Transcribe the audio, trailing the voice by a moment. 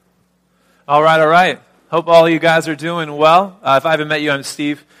All right, all right. Hope all you guys are doing well. If I haven't met you, I'm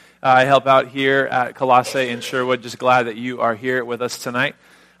Steve. I help out here at Colossae in Sherwood. Just glad that you are here with us tonight.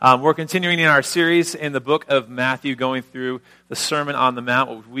 We're continuing in our series in the book of Matthew, going through the Sermon on the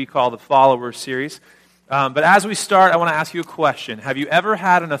Mount, what we call the Follower series. But as we start, I want to ask you a question. Have you ever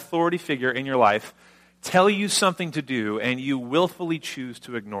had an authority figure in your life tell you something to do and you willfully choose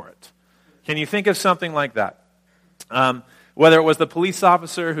to ignore it? Can you think of something like that? Whether it was the police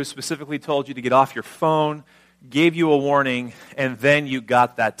officer who specifically told you to get off your phone, gave you a warning, and then you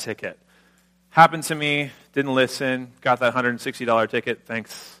got that ticket. Happened to me, didn't listen, got that $160 ticket.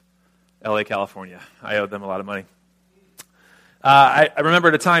 Thanks, LA, California. I owed them a lot of money. I remember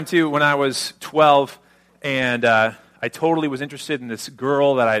at a time, too, when I was 12, and I totally was interested in this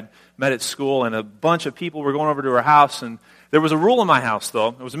girl that I'd met at school, and a bunch of people were going over to her house, and there was a rule in my house, though.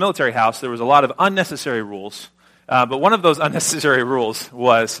 It was a military house. There was a lot of unnecessary rules. But one of those unnecessary rules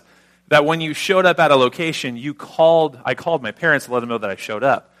was that when you showed up at a location, I called my parents to let them know that I showed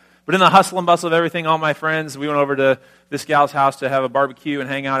up. But in the hustle and bustle of everything, all my friends, we went over to this gal's house to have a barbecue and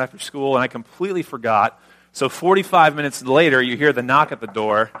hang out after school, and I completely forgot. So 45 minutes later, you hear the knock at the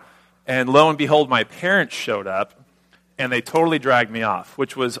door, and lo and behold, my parents showed up, and they totally dragged me off,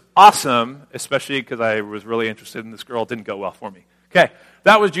 which was awesome, especially because I was really interested in this girl. It didn't go well for me. Okay,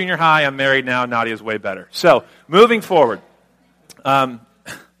 that was junior high. I'm married now. Nadia's way better. So, moving forward,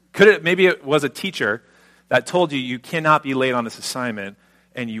 maybe it was a teacher that told you cannot be late on this assignment,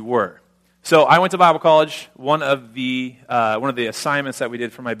 and you were. So, I went to Bible college. One of the assignments that we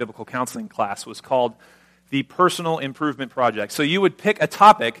did for my biblical counseling class was called the Personal Improvement Project. So, you would pick a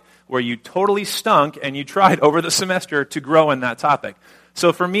topic where you totally stunk, and you tried over the semester to grow in that topic.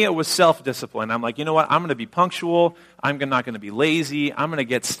 So for me, it was self-discipline. I'm like, you know what? I'm going to be punctual. I'm not going to be lazy. I'm going to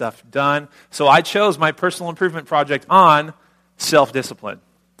get stuff done. So I chose my personal improvement project on self-discipline.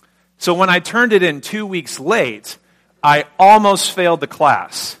 So when I turned it in 2 weeks late, I almost failed the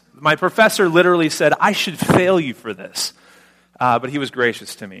class. My professor literally said, I should fail you for this. But he was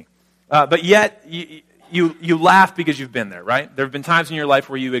gracious to me. But yet, you laugh because you've been there, right? There have been times in your life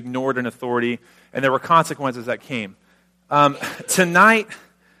where you ignored an authority, and there were consequences that came. Tonight,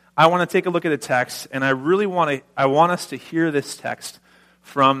 I want to take a look at a text, and I want us to hear this text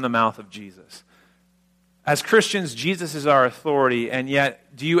from the mouth of Jesus. As Christians, Jesus is our authority, and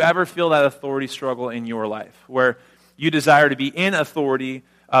yet, do you ever feel that authority struggle in your life, where you desire to be in authority,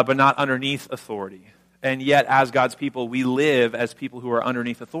 but not underneath authority? And yet, as God's people, we live as people who are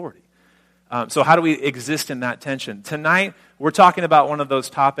underneath authority. So how do we exist in that tension? Tonight, we're talking about one of those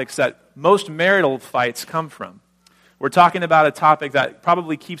topics that most marital fights come from. We're talking about a topic that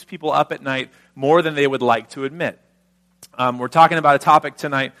probably keeps people up at night more than they would like to admit. We're talking about a topic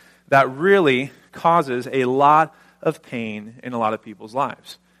tonight that really causes a lot of pain in a lot of people's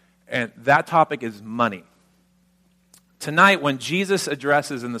lives. And that topic is money. Tonight, when Jesus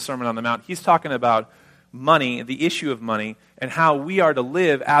addresses in the Sermon on the Mount, he's talking about money, the issue of money, and how we are to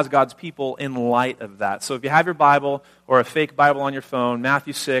live as God's people in light of that. So if you have your Bible or a fake Bible on your phone,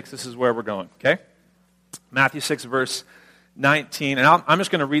 Matthew 6, this is where we're going, okay? Matthew 6, verse 19. And I'm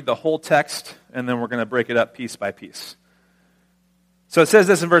just going to read the whole text, and then we're going to break it up piece by piece. So it says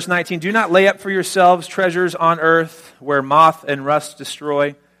this in verse 19, Do not lay up for yourselves treasures on earth where moth and rust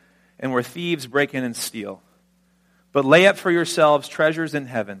destroy and where thieves break in and steal. But lay up for yourselves treasures in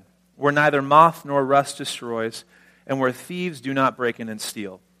heaven where neither moth nor rust destroys and where thieves do not break in and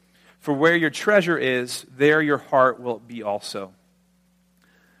steal. For where your treasure is, there your heart will be also.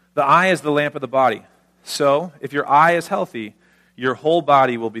 The eye is the lamp of the body. So, if your eye is healthy, your whole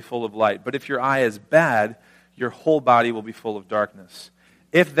body will be full of light. But if your eye is bad, your whole body will be full of darkness.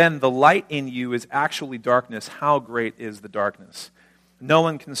 If then the light in you is actually darkness, how great is the darkness? No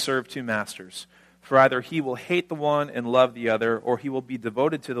one can serve two masters. For either he will hate the one and love the other, or he will be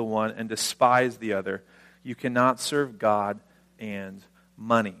devoted to the one and despise the other. You cannot serve God and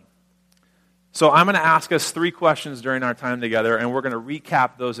money. So I'm going to ask us 3 questions during our time together, and we're going to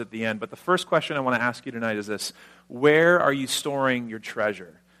recap those at the end. But the first question I want to ask you tonight is this. Where are you storing your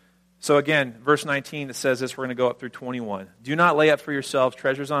treasure? So again, verse 19, it says this. We're going to go up through 21. Do not lay up for yourselves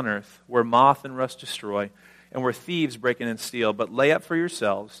treasures on earth, where moth and rust destroy, and where thieves break in and steal. But lay up for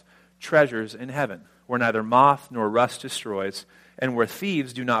yourselves treasures in heaven, where neither moth nor rust destroys, and where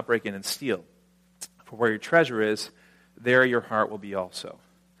thieves do not break in and steal. For where your treasure is, there your heart will be also.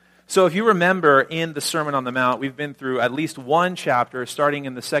 So if you remember in the Sermon on the Mount, we've been through at least one chapter, starting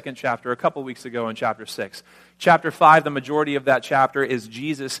in the second chapter a couple weeks ago in chapter 6. Chapter 5, the majority of that chapter is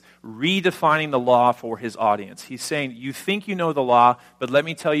Jesus redefining the law for his audience. He's saying, you think you know the law, but let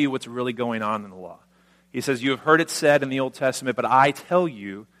me tell you what's really going on in the law. He says, you have heard it said in the Old Testament, but I tell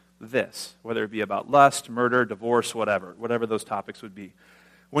you this, whether it be about lust, murder, divorce, whatever those topics would be.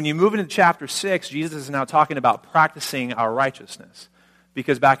 When you move into chapter 6, Jesus is now talking about practicing our righteousness.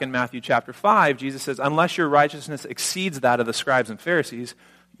 Because back in Matthew chapter 5, Jesus says, unless your righteousness exceeds that of the scribes and Pharisees,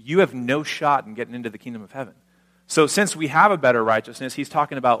 you have no shot in getting into the kingdom of heaven. So since we have a better righteousness, he's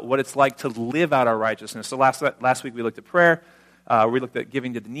talking about what it's like to live out our righteousness. So last week we looked at prayer. We looked at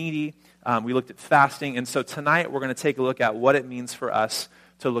giving to the needy. We looked at fasting. And so tonight we're going to take a look at what it means for us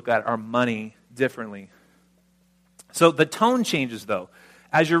to look at our money differently. So the tone changes, though.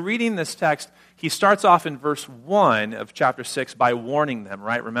 As you're reading this text, he starts off in verse 1 of chapter 6 by warning them,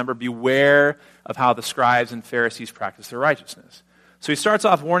 right? Remember, beware of how the scribes and Pharisees practice their righteousness. So he starts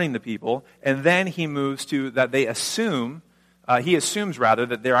off warning the people, and then he moves to that they assume, he assumes rather,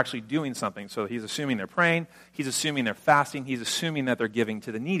 that they're actually doing something. So he's assuming they're praying, he's assuming they're fasting, he's assuming that they're giving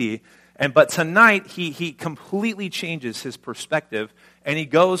to the needy. But tonight, he completely changes his perspective, and he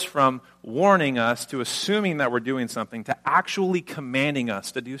goes from warning us to assuming that we're doing something to actually commanding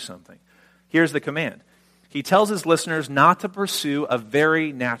us to do something. Here's the command. He tells his listeners not to pursue a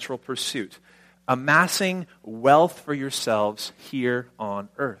very natural pursuit, amassing wealth for yourselves here on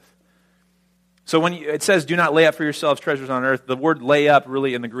earth. So when it says, do not lay up for yourselves treasures on earth, the word lay up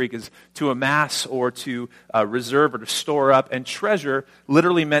really in the Greek is to amass or to reserve or to store up. And treasure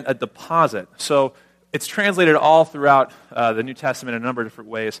literally meant a deposit. So it's translated all throughout the New Testament in a number of different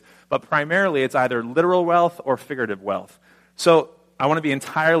ways. But primarily it's either literal wealth or figurative wealth. So I want to be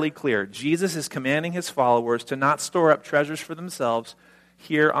entirely clear. Jesus is commanding his followers to not store up treasures for themselves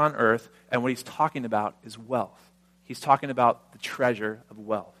here on earth. And what he's talking about is wealth. He's talking about the treasure of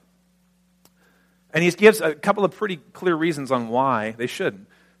wealth. And he gives a couple of pretty clear reasons on why they shouldn't.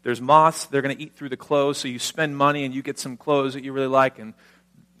 There's moths, they're going to eat through the clothes, so you spend money and you get some clothes that you really like, and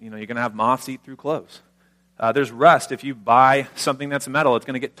you're going to have moths eat through clothes. There's rust. If you buy something that's metal, it's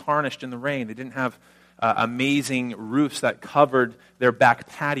going to get tarnished in the rain. They didn't have amazing roofs that covered their back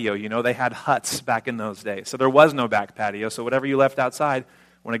patio. They had huts back in those days. So there was no back patio, so whatever you left outside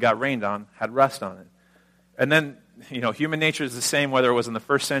when it got rained on had rust on it. And then human nature is the same whether it was in the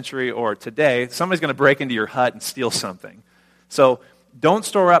first century or today. Somebody's going to break into your hut and steal something. So don't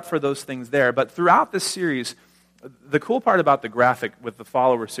store up for those things there. But throughout this series, the cool part about the graphic with the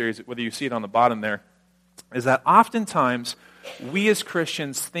follower series, whether you see it on the bottom there, is that oftentimes we as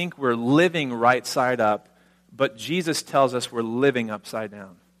Christians think we're living right side up, but Jesus tells us we're living upside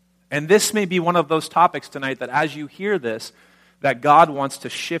down. And this may be one of those topics tonight that as you hear this, that God wants to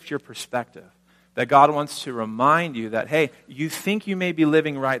shift your perspective. That God wants to remind you that, hey, you think you may be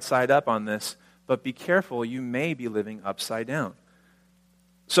living right side up on this, but be careful, you may be living upside down.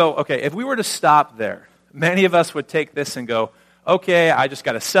 So, okay, if we were to stop there, many of us would take this and go, okay, I just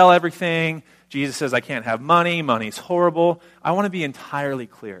got to sell everything. Jesus says I can't have money. Money's horrible. I want to be entirely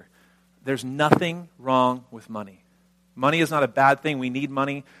clear. There's nothing wrong with money. Money is not a bad thing. We need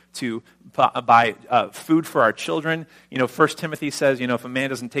money to buy food for our children. 1 Timothy says, if a man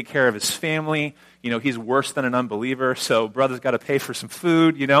doesn't take care of his family, he's worse than an unbeliever. So brother's got to pay for some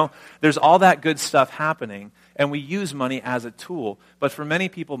food, There's all that good stuff happening, and we use money as a tool. But for many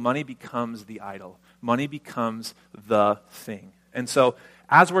people, money becomes the idol. Money becomes the thing. And so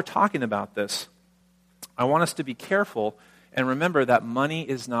as we're talking about this, I want us to be careful and remember that money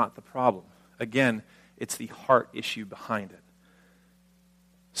is not the problem. Again, it's the heart issue behind it.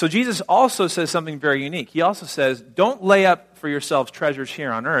 So Jesus also says something very unique. He also says, don't lay up for yourselves treasures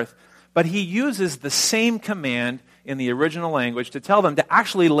here on earth, but he uses the same command in the original language to tell them to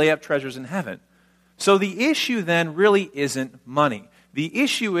actually lay up treasures in heaven. So the issue then really isn't money. The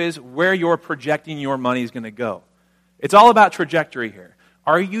issue is where you're projecting your money is going to go. It's all about trajectory here.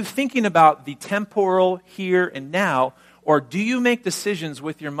 Are you thinking about the temporal here and now, or do you make decisions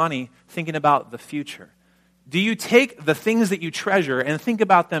with your money thinking about the future? Do you take the things that you treasure and think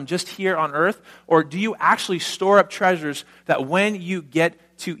about them just here on earth, or do you actually store up treasures that when you get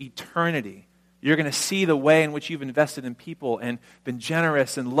to eternity, you're going to see the way in which you've invested in people and been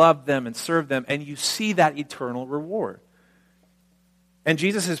generous and loved them and served them, and you see that eternal reward? And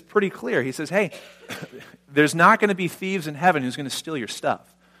Jesus is pretty clear. He says, hey, there's not going to be thieves in heaven who's going to steal your stuff.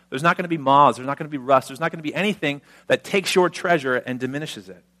 There's not going to be moths. There's not going to be rust. There's not going to be anything that takes your treasure and diminishes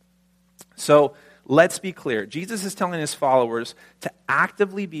it. So let's be clear. Jesus is telling his followers to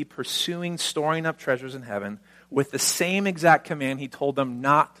actively be pursuing storing up treasures in heaven with the same exact command he told them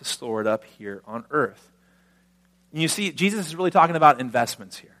not to store it up here on earth. And you see, Jesus is really talking about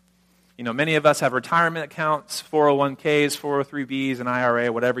investments here. Many of us have retirement accounts, 401ks, 403bs, an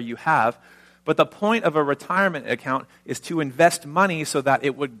IRA, whatever you have. But the point of a retirement account is to invest money so that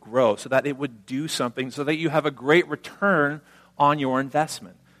it would grow, so that it would do something, so that you have a great return on your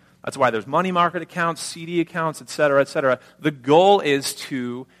investment. That's why there's money market accounts, CD accounts, et cetera, et cetera. The goal is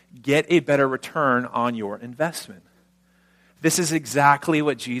to get a better return on your investment. This is exactly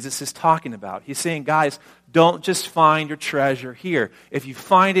what Jesus is talking about. He's saying, guys, don't just find your treasure here. If you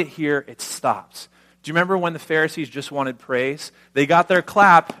find it here, it stops. Do you remember when the Pharisees just wanted praise? They got their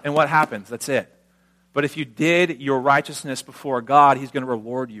clap, and what happens? That's it. But if you did your righteousness before God, he's going to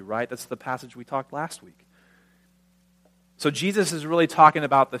reward you, right? That's the passage we talked last week. So Jesus is really talking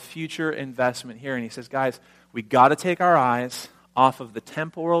about the future investment here, and he says, guys, we got to take our eyes off of the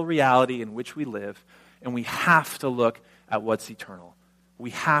temporal reality in which we live, and we have to look at what's eternal.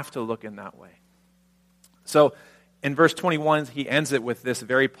 We have to look in that way. So in verse 21, he ends it with this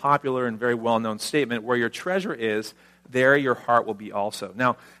very popular and very well-known statement, where your treasure is, there your heart will be also.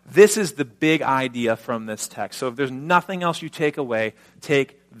 Now, this is the big idea from this text. So if there's nothing else you take away,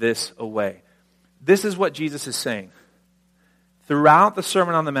 take this away. This is what Jesus is saying. Throughout the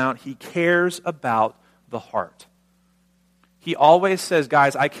Sermon on the Mount, he cares about the heart. He always says,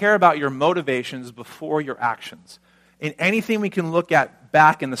 guys, I care about your motivations before your actions. In anything we can look at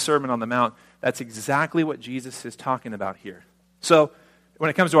back in the Sermon on the Mount, that's exactly what Jesus is talking about here. So when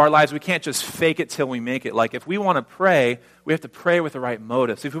it comes to our lives, we can't just fake it till we make it. Like if we want to pray, we have to pray with the right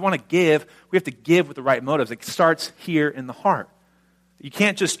motives. If we want to give, we have to give with the right motives. It starts here in the heart. You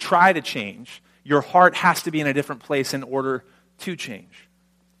can't just try to change. Your heart has to be in a different place in order to change.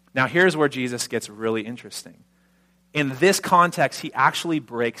 Now here's where Jesus gets really interesting. In this context, he actually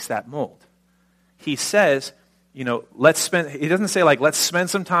breaks that mold. He says, he doesn't say let's spend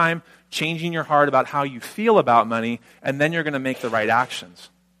some time changing your heart about how you feel about money, and then you're going to make the right actions.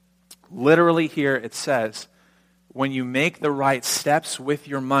 Literally here it says, when you make the right steps with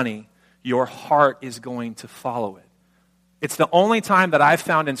your money, your heart is going to follow it. It's the only time that I've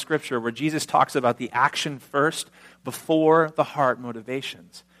found in Scripture where Jesus talks about the action first before the heart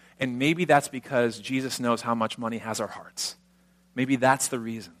motivations. And maybe that's because Jesus knows how much money has our hearts. Maybe that's the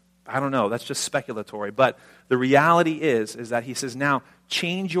reason. I don't know. That's just speculatory. But the reality is that he says, now,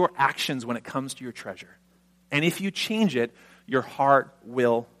 change your actions when it comes to your treasure. And if you change it, your heart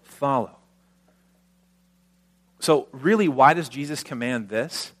will follow. So really, why does Jesus command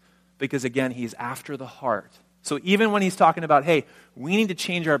this? Because again, he's after the heart. So even when he's talking about, hey, we need to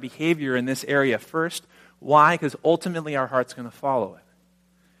change our behavior in this area first. Why? Because ultimately our heart's going to follow it.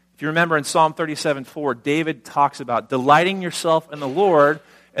 If you remember in Psalm 37:4, David talks about delighting yourself in the Lord,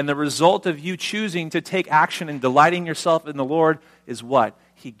 and the result of you choosing to take action and delighting yourself in the Lord is what?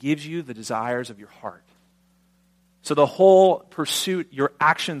 He gives you the desires of your heart. So the whole pursuit, your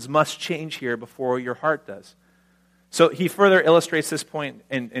actions must change here before your heart does. So he further illustrates this point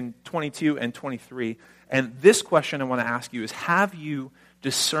in 22 and 23. And this question I want to ask you is, have you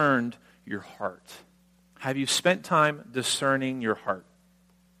discerned your heart? Have you spent time discerning your heart?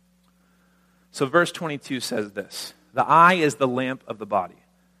 So verse 22 says this, the eye is the lamp of the body.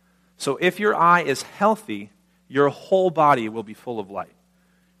 So if your eye is healthy, your whole body will be full of light.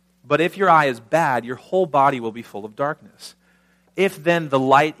 But if your eye is bad, your whole body will be full of darkness. If then the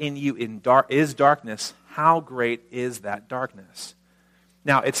light in you is darkness, how great is that darkness?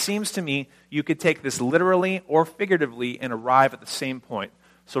 Now, it seems to me you could take this literally or figuratively and arrive at the same point.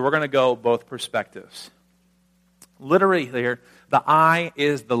 So we're going to go both perspectives. Literally here, the eye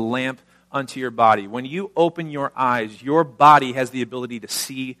is the lamp unto your body. When you open your eyes, your body has the ability to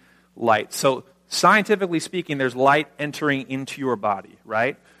see light. So scientifically speaking, there's light entering into your body,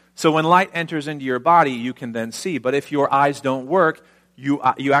 right? So when light enters into your body, you can then see. But if your eyes don't work, you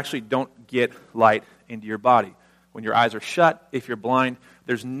actually don't get light into your body. When your eyes are shut, if you're blind,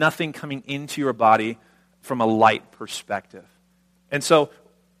 there's nothing coming into your body from a light perspective. And so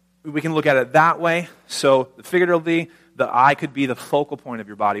we can look at it that way. So figuratively, the eye could be the focal point of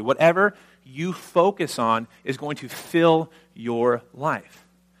your body. Whatever you focus on is going to fill your life.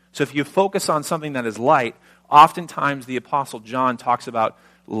 So if you focus on something that is light, oftentimes the Apostle John talks about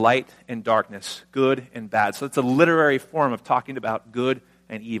light and darkness, good and bad. So it's a literary form of talking about good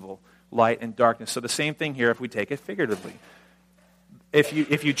and evil, light and darkness. So the same thing here if we take it figuratively. If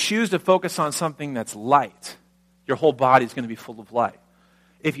you choose to focus on something that's light, your whole body is going to be full of light.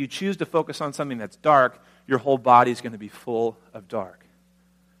 If you choose to focus on something that's dark, your whole body is going to be full of dark.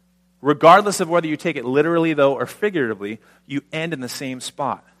 Regardless of whether you take it literally, though, or figuratively, you end in the same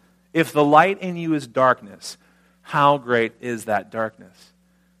spot. If the light in you is darkness, how great is that darkness?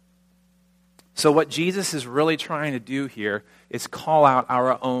 So what Jesus is really trying to do here is call out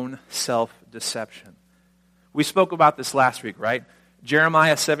our own self-deception. We spoke about this last week, right?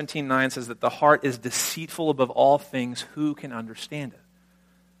 Jeremiah 17:9 says that the heart is deceitful above all things. Who can understand it?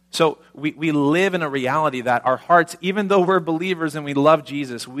 So we live in a reality that our hearts, even though we're believers and we love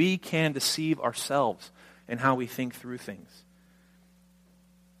Jesus, we can deceive ourselves in how we think through things.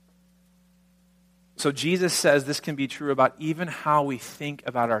 So Jesus says this can be true about even how we think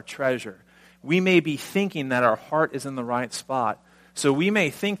about our treasure. We may be thinking that our heart is in the right spot. So we may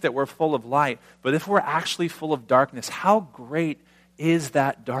think that we're full of light, but if we're actually full of darkness, how great is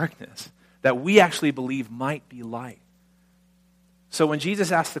that darkness that we actually believe might be light? So when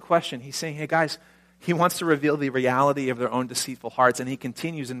Jesus asks the question, he's saying, hey guys, he wants to reveal the reality of their own deceitful hearts, and he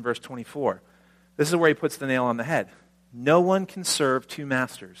continues in verse 24. This is where he puts the nail on the head. No one can serve two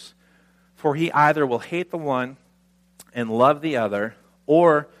masters, for he either will hate the one and love the other,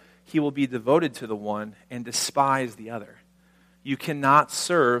 or he will be devoted to the one and despise the other. You cannot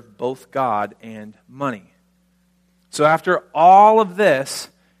serve both God and money. So after all of this,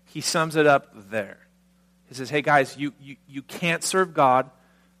 he sums it up there. He says, hey guys, you can't serve God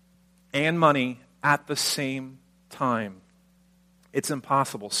and money at the same time. It's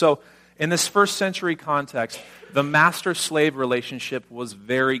impossible. So in this first century context, the master-slave relationship was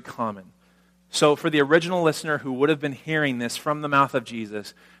very common. So for the original listener who would have been hearing this from the mouth of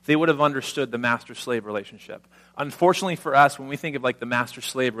Jesus, they would have understood the master-slave relationship. Unfortunately for us, when we think of like the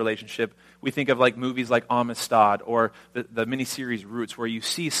master-slave relationship, we think of like movies like Amistad or the miniseries Roots, where you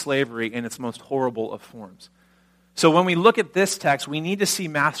see slavery in its most horrible of forms. So when we look at this text, we need to see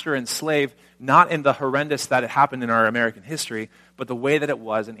master and slave not in the horrendous that it happened in our American history, but the way that it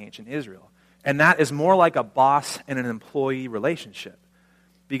was in ancient Israel. And that is more like a boss and an employee relationship.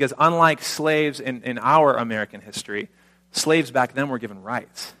 Because unlike slaves in our American history, slaves back then were given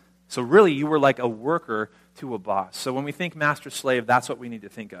rights. So really, you were like a worker to a boss. So when we think master-slave, that's what we need to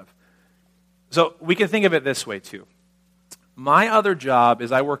think of. So we can think of it this way too. My other job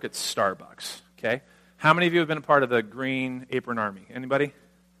is I work at Starbucks, okay? How many of you have been a part of the Green Apron Army? Anybody?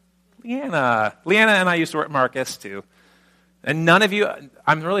 Leanna and I used to work at Marcus too. And none of you,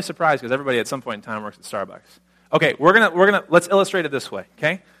 I'm really surprised because everybody at some point in time works at Starbucks. Okay, let's illustrate it this way,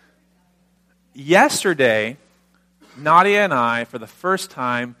 okay? Yesterday, Nadia and I, for the first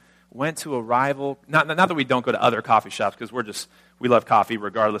time, went to a rival, not that we don't go to other coffee shops, because we love coffee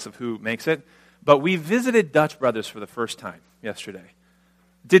regardless of who makes it, but we visited Dutch Brothers for the first time yesterday.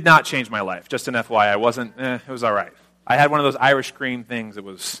 Did not change my life, just an FYI. It was all right. I had one of those Irish cream things. It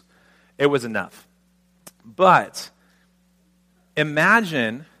was enough. But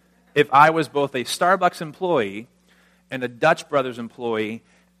imagine if I was both a Starbucks employee and a Dutch Brothers employee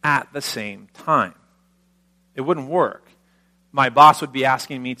at the same time. It wouldn't work. My boss would be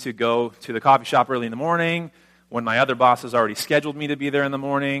asking me to go to the coffee shop early in the morning when my other boss has already scheduled me to be there in the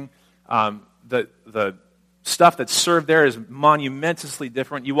morning. The stuff that's served there is monumentously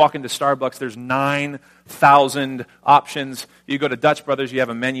different. You walk into Starbucks, there's 9,000 options. You go to Dutch Brothers, you have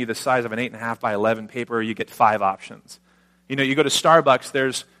a menu the size of an 8.5 by 11 paper, you get 5 options. You go to Starbucks,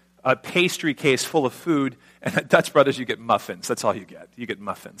 there's a pastry case full of food, and at Dutch Brothers you get muffins. That's all you get. You get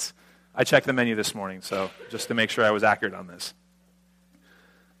muffins. I checked the menu this morning, so just to make sure I was accurate on this.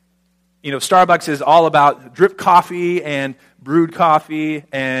 Starbucks is all about drip coffee and brewed coffee,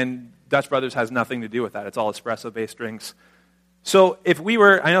 and Dutch Brothers has nothing to do with that. It's all espresso-based drinks. So if we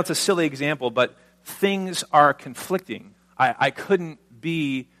were, I know it's a silly example, but things are conflicting. I couldn't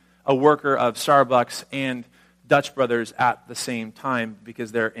be a worker of Starbucks and Dutch Brothers at the same time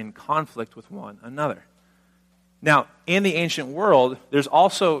because they're in conflict with one another. Now, in the ancient world, there's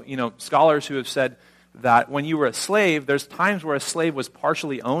also, scholars who have said that when you were a slave, there's times where a slave was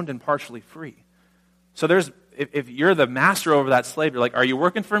partially owned and partially free. So if you're the master over that slave, you're like, are you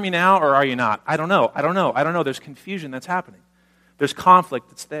working for me now or are you not? I don't know. There's confusion that's happening. There's conflict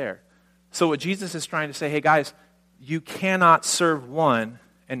that's there. So what Jesus is trying to say, hey guys, you cannot serve one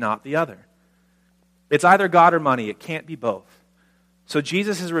and not the other. It's either God or money. It can't be both. So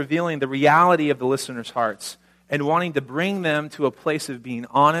Jesus is revealing the reality of the listeners' hearts and wanting to bring them to a place of being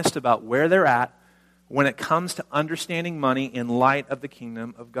honest about where they're at when it comes to understanding money in light of the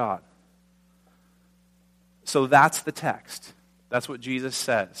kingdom of God. So that's the text. That's what Jesus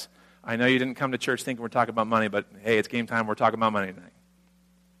says. I know you didn't come to church thinking we're talking about money, but hey, it's game time. We're talking about money tonight.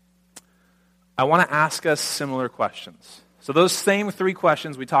 I want to ask us similar questions. So those same 3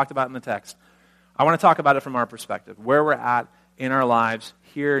 questions we talked about in the text, I want to talk about it from our perspective, where we're at in our lives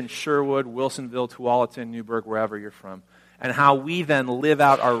here in Sherwood, Wilsonville, Tualatin, Newburgh, wherever you're from, and how we then live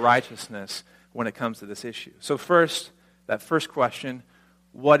out our righteousness when it comes to this issue. So first, that first question,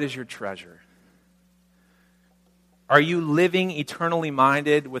 what is your treasure? Are you living eternally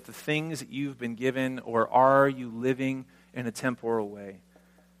minded with the things that you've been given, or are you living in a temporal way?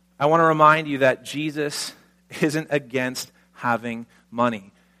 I want to remind you that Jesus isn't against having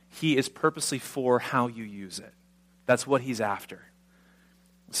money. He is purposely for how you use it. That's what he's after.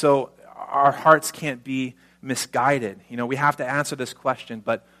 So our hearts can't be misguided. We have to answer this question,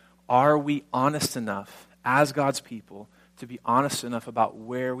 but are we honest enough as God's people to be honest enough about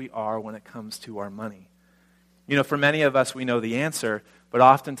where we are when it comes to our money? For many of us, we know the answer, but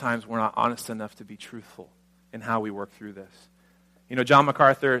oftentimes we're not honest enough to be truthful in how we work through this. John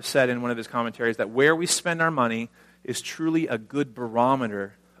MacArthur said in one of his commentaries that where we spend our money is truly a good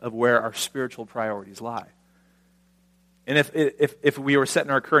barometer of where our spiritual priorities lie. And if we were set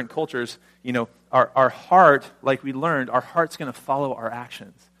in our current cultures, our heart, like we learned, our heart's going to follow our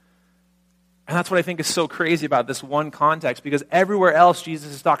actions. And that's what I think is so crazy about this one context, because everywhere else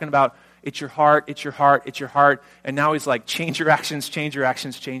Jesus is talking about, it's your heart, it's your heart, it's your heart. And now he's like, change your actions, change your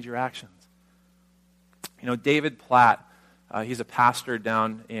actions, change your actions. David Platt, he's a pastor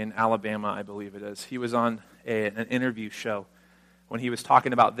down in Alabama, I believe it is. He was on an interview show when he was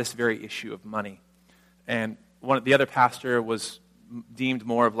talking about this very issue of money. And the other pastor was deemed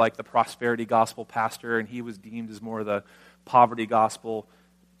more of like the prosperity gospel pastor, and he was deemed as more of the poverty gospel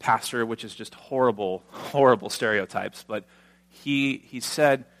pastor, which is just horrible, horrible stereotypes. But he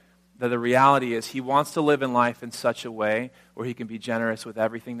said that the reality is he wants to live in life in such a way where he can be generous with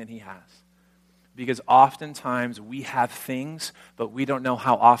everything that he has. Because oftentimes we have things, but we don't know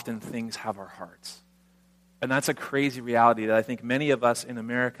how often things have our hearts. And that's a crazy reality that I think many of us in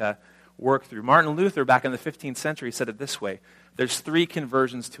America work through. Martin Luther, back in the 15th century, said it this way: there's 3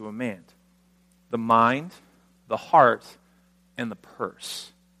 conversions to a man: the mind, the heart, and the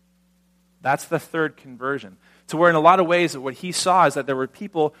purse. That's the 3rd conversion. To where in a lot of ways what he saw is that there were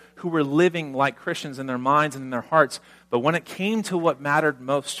people who were living like Christians in their minds and in their hearts, but when it came to what mattered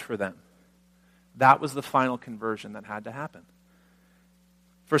most for them, that was the final conversion that had to happen.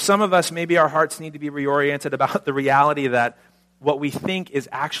 For some of us, maybe our hearts need to be reoriented about the reality that what we think is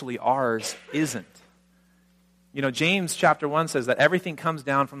actually ours isn't. James chapter 1 says that everything comes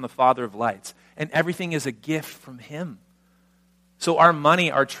down from the Father of lights, and everything is a gift from him. So our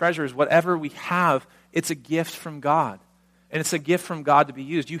money, our treasures, whatever we have, it's a gift from God. And it's a gift from God to be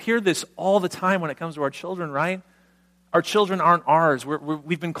used. You hear this all the time when it comes to our children, right? Our children aren't ours.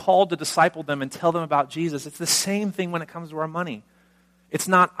 We've been called to disciple them and tell them about Jesus. It's the same thing when it comes to our money. It's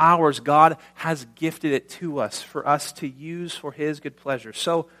not ours. God has gifted it to us for us to use for his good pleasure.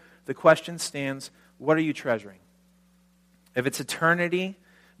 So the question stands, what are you treasuring? If it's eternity,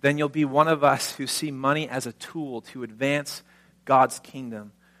 then you'll be one of us who see money as a tool to advance God's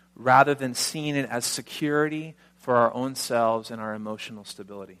kingdom rather than seeing it as security for our own selves and our emotional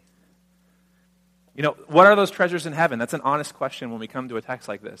stability. What are those treasures in heaven? That's an honest question when we come to a text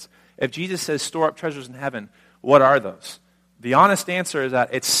like this. If Jesus says store up treasures in heaven, what are those? The honest answer is that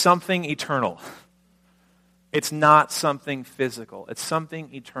it's something eternal. It's not something physical. It's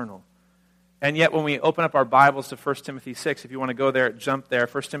something eternal. And yet when we open up our Bibles to 1 Timothy 6, if you want to go there, jump there.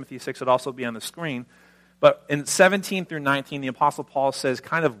 1 Timothy 6 would also be on the screen. But in 17 through 19, the Apostle Paul says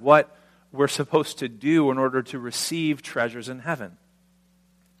kind of what we're supposed to do in order to receive treasures in heaven.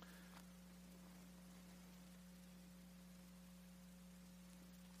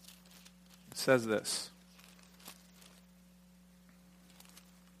 It says this.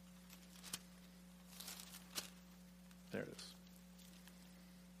 There it is.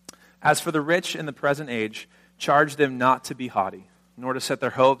 As for the rich in the present age, charge them not to be haughty, nor to set their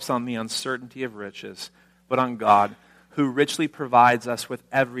hopes on the uncertainty of riches, but on God, who richly provides us with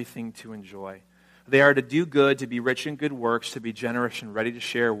everything to enjoy. They are to do good, to be rich in good works, to be generous and ready to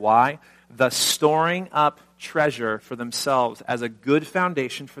share. Why? Thus storing up treasure for themselves as a good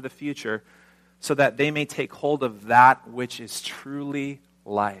foundation for the future, so that they may take hold of that which is truly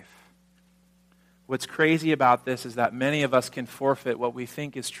life. What's crazy about this is that many of us can forfeit what we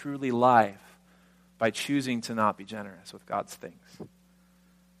think is truly life by choosing to not be generous with God's things.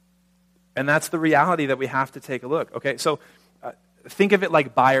 And that's the reality that we have to take a look. Okay, so think of it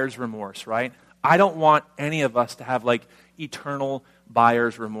like buyer's remorse, right? I don't want any of us to have like eternal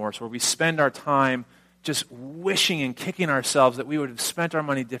buyer's remorse where we spend our time just wishing and kicking ourselves that we would have spent our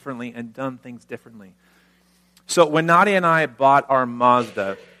money differently and done things differently. So when Nadia and I bought our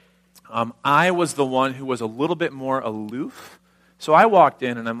Mazda, I was the one who was a little bit more aloof. So I walked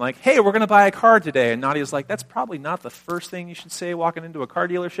in and I'm like, hey, we're going to buy a car today. And Nadia's like, that's probably not the first thing you should say walking into a car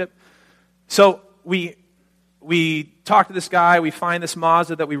dealership. So we talk to this guy, we find this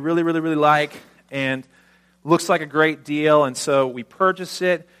Mazda that we really, really, really like, and looks like a great deal. And so we purchase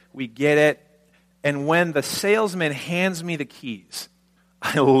it, we get it. And when the salesman hands me the keys,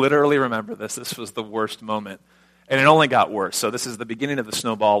 I literally remember this. This was the worst moment. And it only got worse. So this is the beginning of the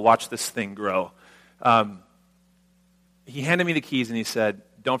snowball. Watch this thing grow. He handed me the keys and he said,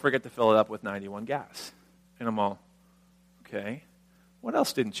 don't forget to fill it up with 91 gas. And I'm all, okay, what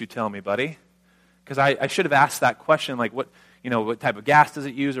else didn't you tell me, buddy? Because I should have asked that question, like what type of gas does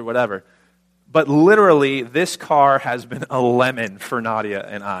it use or whatever. But literally, this car has been a lemon for Nadia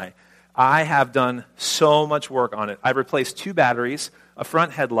and I. I have done so much work on it. I've replaced 2 batteries, a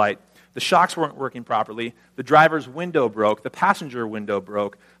front headlight. The shocks weren't working properly. The driver's window broke. The passenger window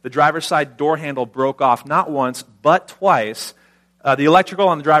broke. The driver's side door handle broke off not once, but twice. The electrical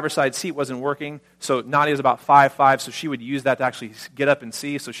on the driver's side seat wasn't working, so Nadia's about 5'5", so she would use that to actually get up and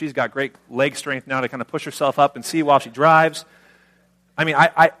see. So she's got great leg strength now to kind of push herself up and see while she drives. I mean,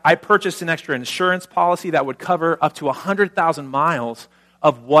 I purchased an extra insurance policy that would cover up to 100,000 miles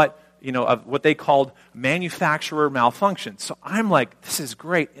of what they called manufacturer malfunctions. So I'm like, this is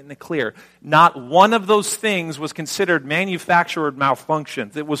great in the clear. Not one of those things was considered manufacturer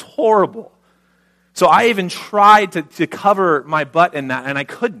malfunctions. It was horrible. So I even tried to cover my butt in that, and I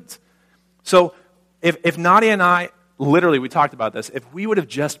couldn't. So if Nadia and I, literally, we talked about this, if we would have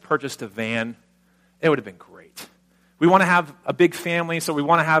just purchased a van, it would have been great. We want to have a big family, so we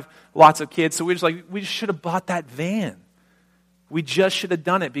want to have lots of kids, so we just should have bought that van. We just should have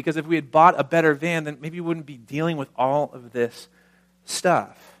done it, because if we had bought a better van, then maybe we wouldn't be dealing with all of this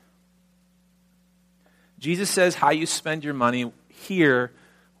stuff. Jesus says how you spend your money here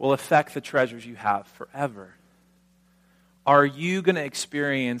will affect the treasures you have forever. Are you going to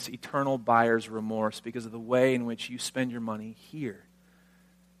experience eternal buyer's remorse because of the way in which you spend your money here?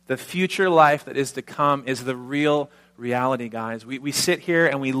 The future life that is to come is the real reality, guys. We sit here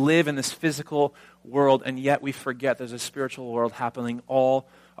and we live in this physical world, and yet we forget there's a spiritual world happening all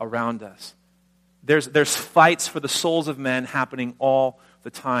around us. There's fights for the souls of men happening all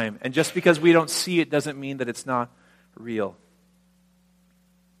the time. And just because we don't see it doesn't mean that it's not real.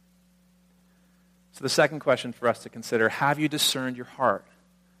 So the second question for us to consider, have you discerned your heart?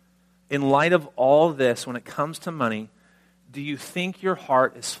 In light of all this, when it comes to money, do you think your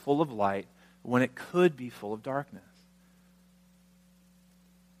heart is full of light when it could be full of darkness?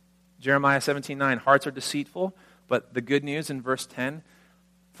 Jeremiah 17:9, hearts are deceitful, but the good news in verse 10,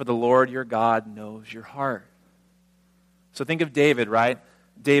 for the Lord your God knows your heart. So think of David, right?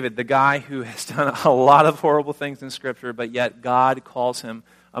 David, the guy who has done a lot of horrible things in Scripture, but yet God calls him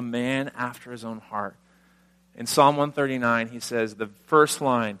a man after his own heart. In Psalm 139, he says, the first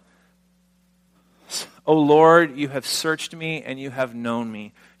line, O Lord, you have searched me and you have known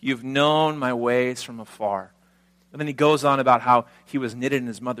me. You've known my ways from afar. And then he goes on about how he was knitted in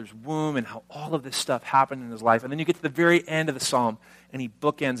his mother's womb and how all of this stuff happened in his life. And then you get to the very end of the psalm, and he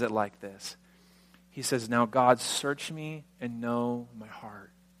bookends it like this. He says, now God, search me and know my heart.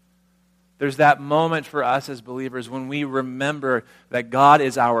 There's that moment for us as believers when we remember that God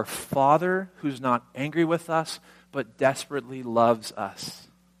is our Father who's not angry with us, but desperately loves us.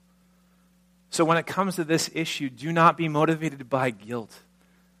 So when it comes to this issue, do not be motivated by guilt.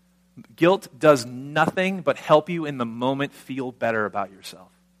 Guilt does nothing but help you in the moment feel better about yourself.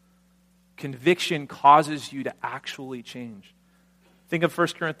 Conviction causes you to actually change. Think of 1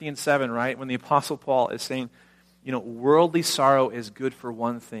 Corinthians 7, right? When the Apostle Paul is saying, worldly sorrow is good for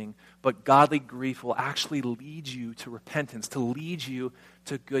one thing, but godly grief will actually lead you to repentance, to lead you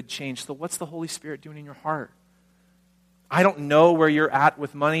to good change. So what's the Holy Spirit doing in your heart? I don't know where you're at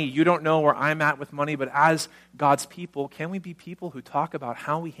with money. You don't know where I'm at with money. But as God's people, can we be people who talk about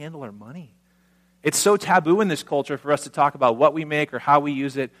how we handle our money? It's so taboo in this culture for us to talk about what we make or how we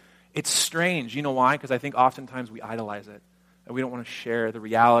use it. It's strange. You know why? Because I think oftentimes we idolize it. And we don't want to share the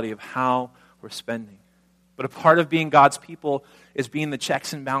reality of how we're spending. But a part of being God's people is being the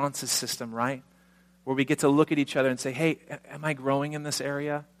checks and balances system, right? Where we get to look at each other and say, hey, am I growing in this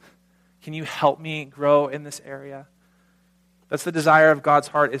area? Can you help me grow in this area? That's the desire of God's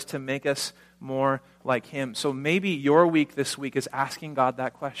heart, is to make us more like Him. So maybe your week this week is asking God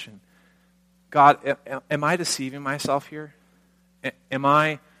that question. God, am I deceiving myself here? Am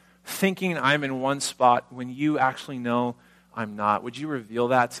I thinking I'm in one spot when you actually know I'm not? Would you reveal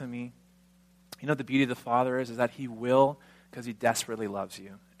that to me? You know what the beauty of the Father is that He will, because He desperately loves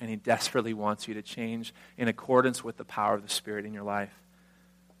you. And He desperately wants you to change in accordance with the power of the Spirit in your life.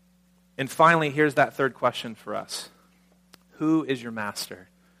 And finally, here's that third question for us. Who is your master?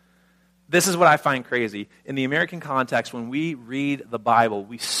 This is what I find crazy. In the American context, when we read the Bible,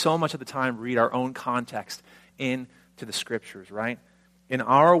 we so much of the time read our own context into the Scriptures, right? In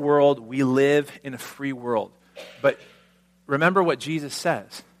our world, we live in a free world. But remember what Jesus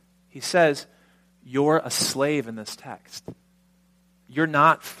says. He says, you're a slave in this text. You're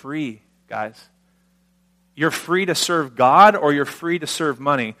not free, guys. You're free to serve God or you're free to serve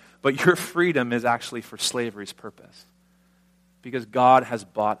money, but your freedom is actually for slavery's purpose. because God has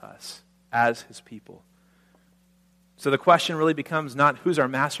bought us as his people. So the question really becomes not who's our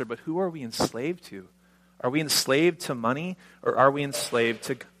master, but who are we enslaved to? Are we enslaved to money, or are we enslaved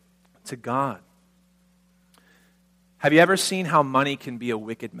to God? Have you ever seen how money can be a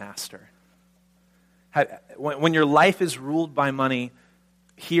wicked master? When your life is ruled by money,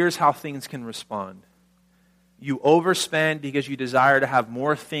 here's how things can respond. You overspend because you desire to have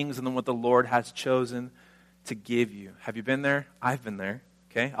more things than what the Lord has chosen to give you. Have you been there? I've been there.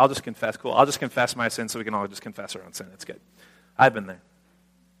 Okay, I'll just confess. Cool. I'll just confess my sin so we can all just confess our own sin. It's good. I've been there.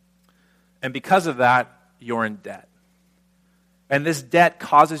 And because of that, you're in debt. And this debt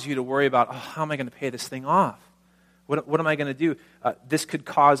causes you to worry about, how am I going to pay this thing off? What am I going to do? This could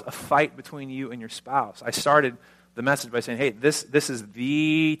cause a fight between you and your spouse. I started the message by saying, hey, this is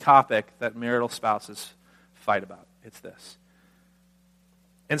the topic that marital spouses fight about. It's this.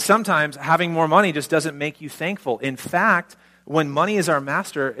 And sometimes having more money just doesn't make you thankful. In fact, when money is our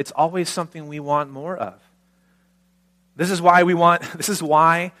master, it's always something we want more of. This is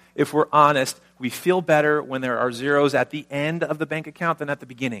why, if we're honest, we feel better when there are zeros at the end of the bank account than at the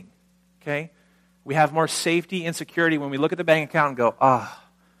beginning. Okay? We have more safety and security when we look at the bank account and go,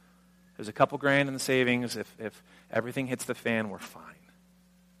 there's a couple grand in the savings. If everything hits the fan, we're fine.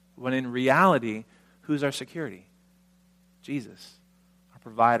 When in reality, who's our security? Jesus, our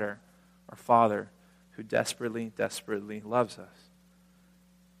provider, our Father, who desperately, desperately loves us.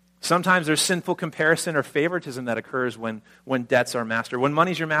 Sometimes there's sinful comparison or favoritism that occurs when debt's our master. When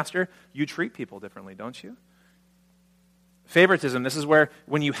money's your master, you treat people differently, don't you? Favoritism, this is where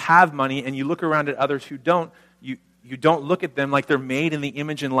when you have money and you look around at others who don't, you don't look at them like they're made in the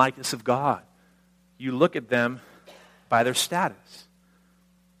image and likeness of God. You look at them by their status.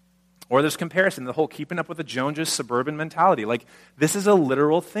 Or there's comparison, the whole keeping up with the Joneses suburban mentality. Like, this is a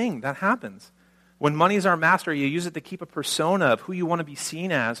literal thing that happens. When money is our master, you use it to keep a persona of who you want to be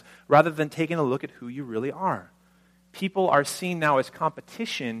seen as rather than taking a look at who you really are. People are seen now as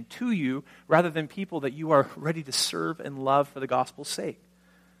competition to you rather than people that you are ready to serve and love for the gospel's sake.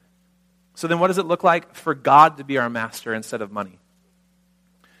 So then what does it look like for God to be our master instead of money?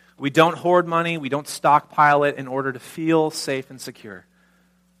 We don't hoard money. We don't stockpile it in order to feel safe and secure.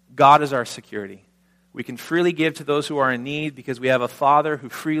 God is our security. We can freely give to those who are in need because we have a Father who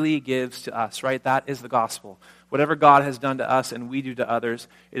freely gives to us, right? That is the gospel. Whatever God has done to us and we do to others,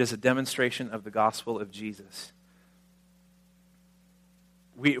 it is a demonstration of the gospel of Jesus.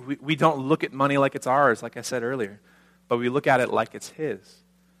 We don't look at money like it's ours, like I said earlier, but we look at it like it's His.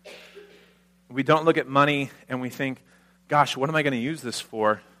 We don't look at money and we think, gosh, what am I going to use this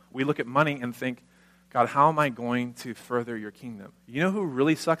for? We look at money and think, God, how am I going to further your kingdom? You know who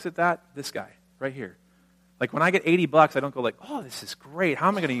really sucks at that? This guy, right here. Like when I get $80, I don't go like, oh, this is great. How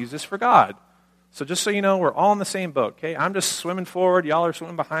am I going to use this for God? So just so you know, we're all in the same boat, okay? I'm just swimming forward. Y'all are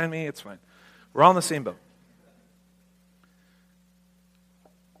swimming behind me. It's fine. We're all in the same boat.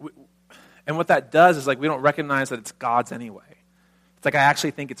 And what that does is like we don't recognize that it's God's anyway. It's like I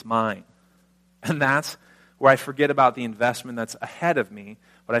actually think it's mine. And that's where I forget about the investment that's ahead of me,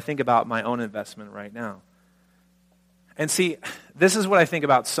 but I think about my own investment right now. And see, this is what I think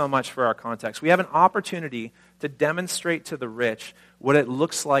about so much for our context. We have an opportunity to demonstrate to the rich what it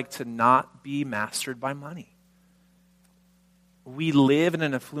looks like to not be mastered by money. We live in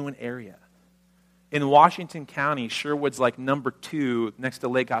an affluent area. In Washington County, Sherwood's like number 2 next to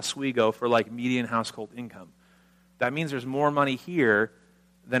Lake Oswego for like median household income. That means there's more money here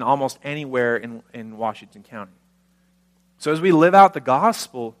than almost anywhere in Washington County. So as we live out the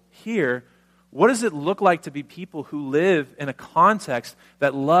gospel here, what does it look like to be people who live in a context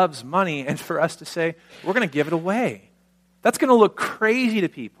that loves money and for us to say, we're going to give it away? That's going to look crazy to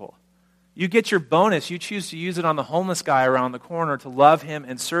people. You get your bonus, you choose to use it on the homeless guy around the corner to love him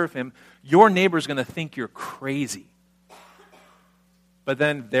and serve him, your neighbor's going to think you're crazy. But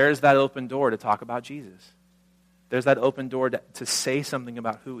then there's that open door to talk about Jesus. There's that open door to say something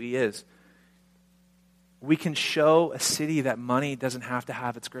about who He is. We can show a city that money doesn't have to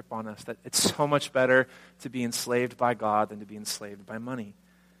have its grip on us, that it's so much better to be enslaved by God than to be enslaved by money.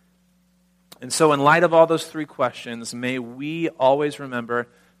 And so in light of all those 3 questions, may we always remember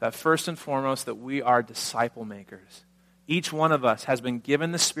that first and foremost that we are disciple makers. Each one of us has been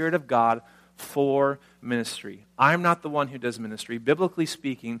given the Spirit of God for ministry. I'm not the one who does ministry. Biblically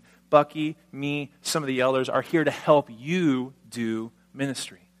speaking, Bucky, me, some of the elders are here to help you do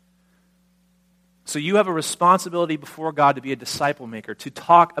ministry. So you have a responsibility before God to be a disciple maker, to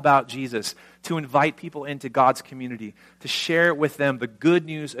talk about Jesus, to invite people into God's community, to share with them the good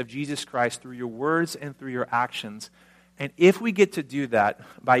news of Jesus Christ through your words and through your actions. And if we get to do that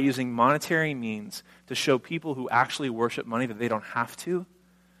by using monetary means to show people who actually worship money that they don't have to,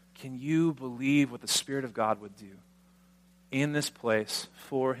 can you believe what the Spirit of God would do in this place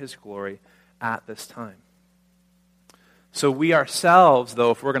for His glory at this time? So we ourselves, though,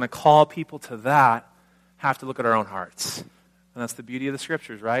 if we're going to call people to that, have to look at our own hearts. And that's the beauty of the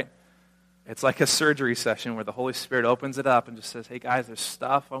Scriptures, right? It's like a surgery session where the Holy Spirit opens it up and just says, hey guys, there's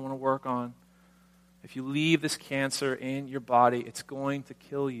stuff I want to work on. If you leave this cancer in your body, it's going to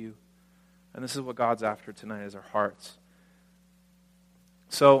kill you. And this is what God's after tonight, is our hearts.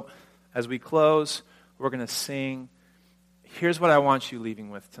 So as we close, we're going to sing. Here's what I want you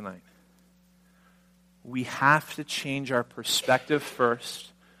leaving with tonight. We have to change our perspective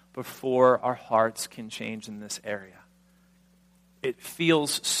first before our hearts can change in this area. It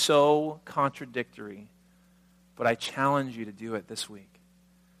feels so contradictory, but I challenge you to do it this week.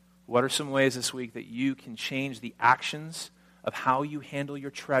 What are some ways this week that you can change the actions of how you handle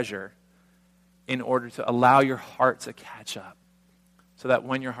your treasure in order to allow your heart to catch up? So that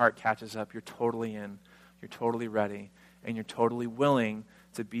when your heart catches up, you're totally in, you're totally ready, and you're totally willing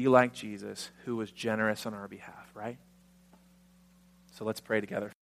to be like Jesus, who was generous on our behalf, right? So let's pray together.